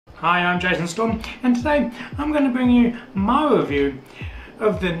Hi, I'm Jason Storm, and today I'm going to bring you my review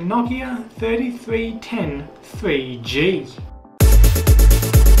of the Nokia 3310 3G.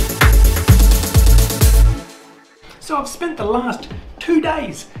 So I've spent the last 2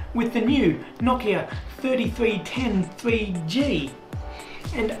 days with the new Nokia 3310 3G,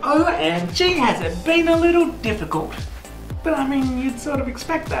 and OMG has it been a little difficult. But I mean, you'd sort of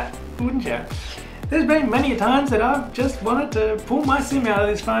expect that, wouldn't you? There's been many times that I've just wanted to pull my SIM out of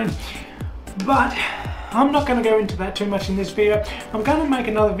this phone, but I'm not going to go into that too much in this video. I'm going to make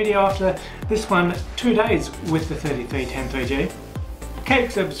another video after this one, 2 days with the 3310 3G.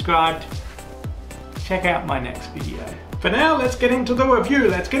 Keep subscribed, check out my next video. For now, let's get into the review,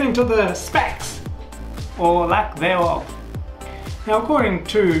 let's get into the specs, or lack thereof. Now, according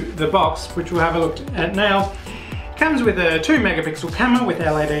to the box, which we'll have a look at now, comes with a 2 megapixel camera with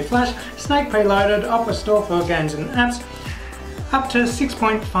LED flash, snake preloaded, Opera Store for games and apps, up to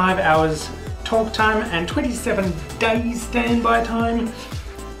 6.5 hours talk time and 27 days standby time,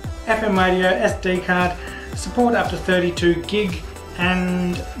 FM radio, SD card, support up to 32 gig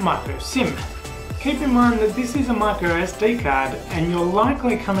and micro SIM. Keep in mind that this is a micro SD card and you're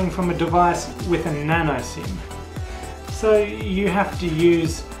likely coming from a device with a nano SIM. So you have to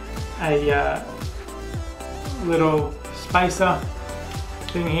use a little spacer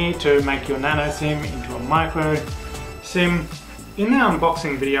thing here to make your nano SIM into a micro SIM. In the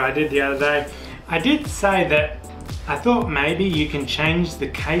unboxing video I did the other day, I did say that I thought maybe you can change the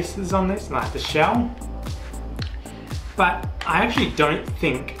cases on this, like the shell, but I actually don't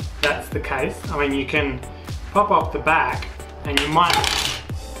think that's the case. I mean, you can pop off the back and you might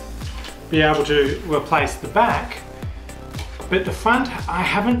be able to replace the back, but the front I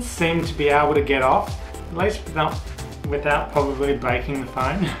haven't seemed to be able to get off, at least without probably breaking the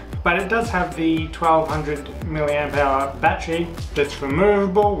phone. But it does have the 1200 milliamp hour battery that's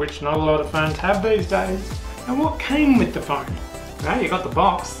removable, which not a lot of phones have these days. And what came with the phone? Well, you got the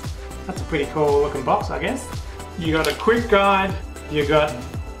box. That's a pretty cool looking box, I guess. You got a quick guide, you got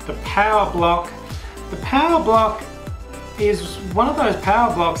the power block. The power block is one of those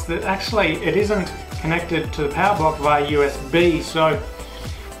power blocks that actually it isn't connected to the power block via USB, so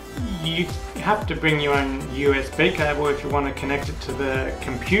you have to bring your own USB cable if you want to connect it to the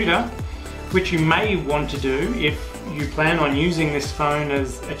computer, which you may want to do if you plan on using this phone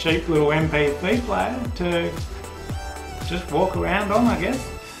as a cheap little MP3 player to just walk around on, I guess.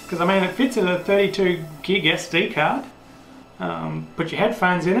 Because I mean, it fits in a 32 gig SD card. Put your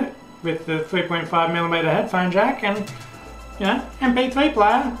headphones in it with the 3.5mm headphone jack and, you know, MP3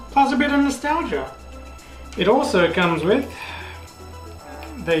 player plus a bit of nostalgia. It also comes with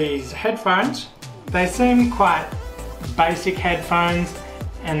these headphones. They seem quite basic headphones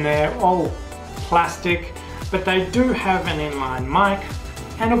and they're all plastic, but they do have an inline mic,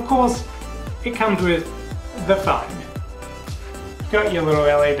 and of course it comes with the phone. Got your little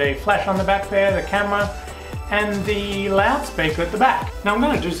LED flash on the back there, the camera, and the loudspeaker at the back. Now I'm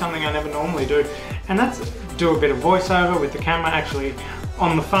going to do something I never normally do, and that's do a bit of voiceover with the camera actually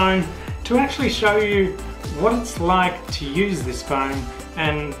on the phone to actually show you what it's like to use this phone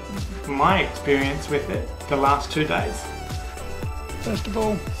and my experience with it the last 2 days. First of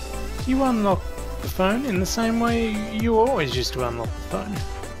all, you unlock the phone in the same way you always used to unlock the phone.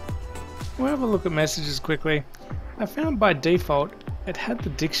 We'll have a look at messages quickly. I found by default it had the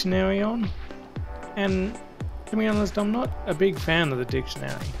dictionary on, and to be honest, I'm not a big fan of the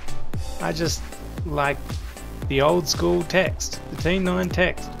dictionary. I just like the old school text, the T9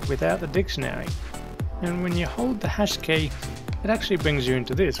 text without the dictionary. And when you hold the hash key, it actually brings you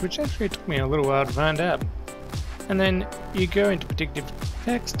into this, which actually took me a little while to find out. And then you go into predictive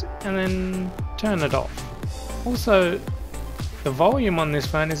text and then turn it off. Also, the volume on this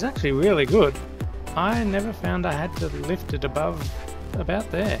phone is actually really good. I never found I had to lift it above about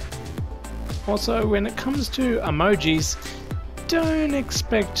there. Also, when it comes to emojis, don't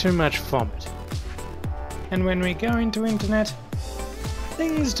expect too much from it. And when we go into internet,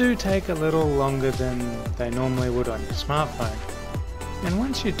 things do take a little longer than they normally would on your smartphone. And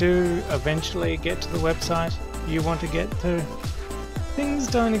once you do eventually get to the website you want to get to, things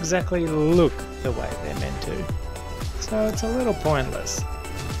don't exactly look the way they're meant to. So it's a little pointless.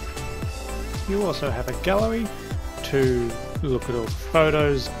 You also have a gallery to look at all the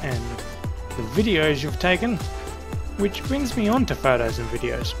photos and the videos you've taken, which brings me on to photos and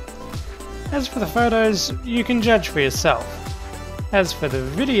videos. As for the photos, you can judge for yourself. As for the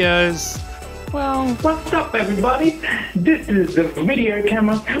videos, well, what's up everybody? This is the video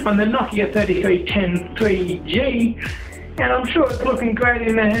camera on the Nokia 3310 3G, and I'm sure it's looking great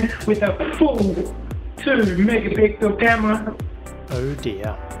in there with a full 2 megapixel camera. Oh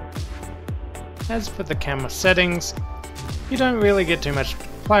dear. As for the camera settings, you don't really get too much to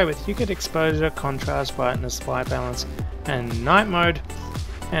play with. You get exposure, contrast, brightness, white balance, and night mode,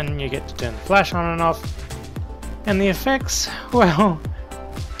 and you get to turn the flash on and off. And the effects, well,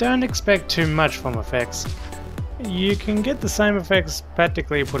 don't expect too much from effects. You can get the same effects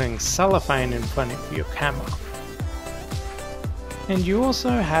practically putting cellophane in front of your camera. And you also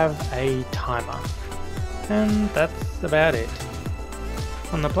have a timer, and that's about it.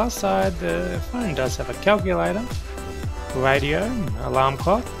 On the plus side, the phone does have a calculator, radio, alarm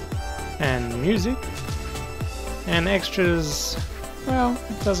clock, and music. And extras, well,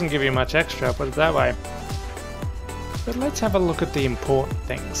 it doesn't give you much extra, put it that way. But let's have a look at the important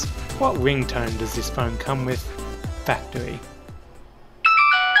things. What ringtone does this phone come with? Factory.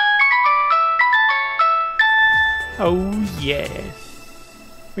 Oh yeah!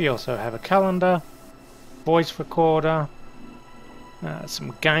 We also have a calendar, voice recorder,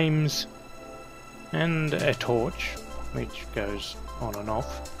 some games, and a torch, which goes on and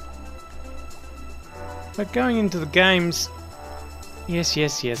off. But going into the games,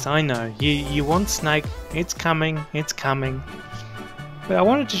 yes, I know, you want Snake, it's coming. But I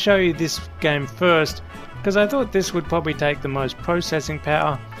wanted to show you this game first, because I thought this would probably take the most processing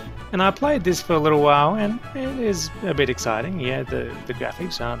power, and I played this for a little while, and it is a bit exciting. Yeah, the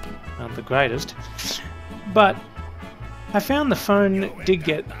graphics aren't the greatest, but I found the phone did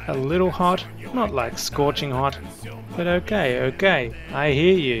get a little hot, not like scorching hot, but okay, I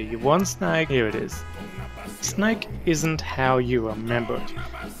hear you, you want Snake, here it is. Snake isn't how you remember it.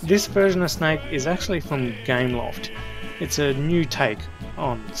 This version of Snake is actually from Gameloft. It's a new take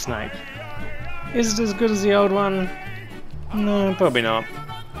on Snake. Is it as good as the old one? No, probably not.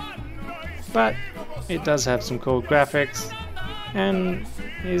 But it does have some cool graphics and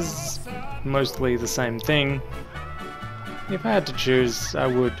is mostly the same thing. If I had to choose, I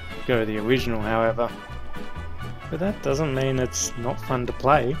would go the original, however. But that doesn't mean it's not fun to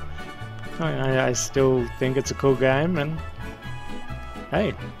play. I still think it's a cool game, and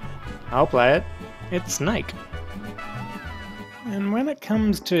hey, I'll play it. It's Snake. And when it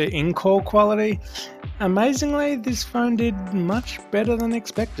comes to in-call quality, amazingly this phone did much better than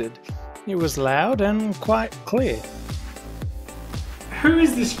expected. It was loud and quite clear. Who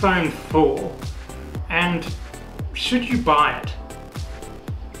is this phone for? And should you buy it?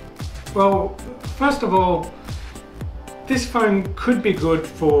 Well, first of all, this phone could be good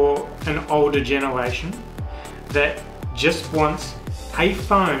for an older generation that just wants a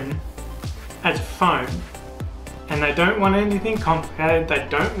phone as a phone, and they don't want anything complicated, they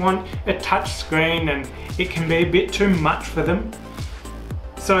don't want a touch screen, and it can be a bit too much for them.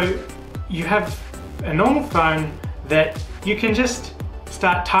 So you have a normal phone that you can just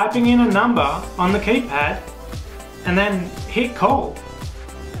start typing in a number on the keypad and then hit call.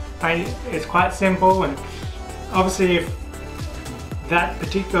 It's quite simple, and obviously if that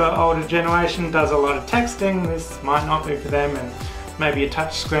particular older generation does a lot of texting, this might not be for them, and maybe a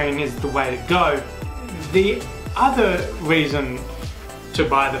touch screen is the way to go. The other reason to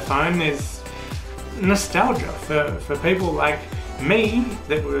buy the phone is nostalgia for people like me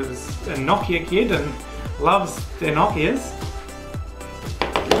that was a Nokia kid and loves their Nokias.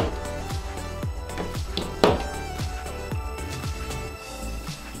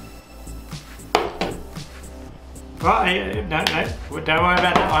 Right, no, don't worry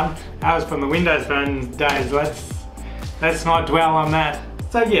about that one. That was from the Windows Phone days. Let's not dwell on that.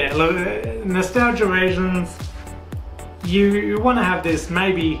 So yeah, look, nostalgia reasons. You want to have this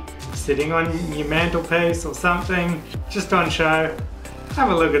maybe sitting on your mantelpiece or something, just on show. Have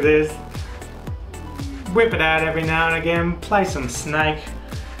a look at this. Whip it out every now and again. Play some Snake.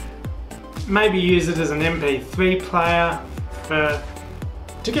 Maybe use it as an MP3 player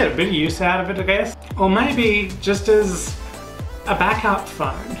to get a bit of use out of it, I guess. Or maybe just as a backup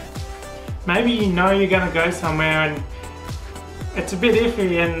phone. Maybe you know you're going to go somewhere and it's a bit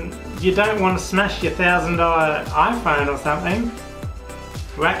iffy and you don't want to smash your $1,000 iPhone or something.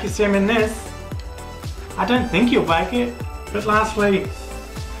 Whack your SIM in this. I don't think you'll break it. But lastly,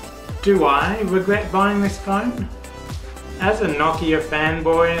 do I regret buying this phone? As a Nokia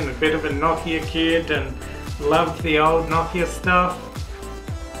fanboy and a bit of a Nokia kid and loved the old Nokia stuff,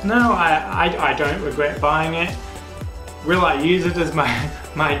 no, I don't regret buying it. Will I use it as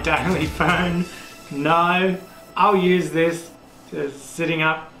my daily phone? No. I'll use this just sitting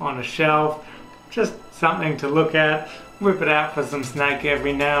up on a shelf, just something to look at, whip it out for some Snake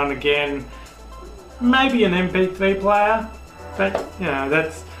every now and again. Maybe an MP3 player, but you know,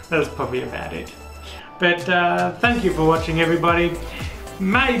 that's probably about it. But thank you for watching, everybody.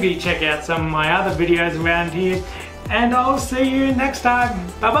 Maybe check out some of my other videos around here, and I'll see you next time.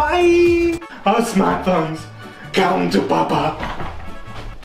 Bye bye! our smartphones. Come to Papa.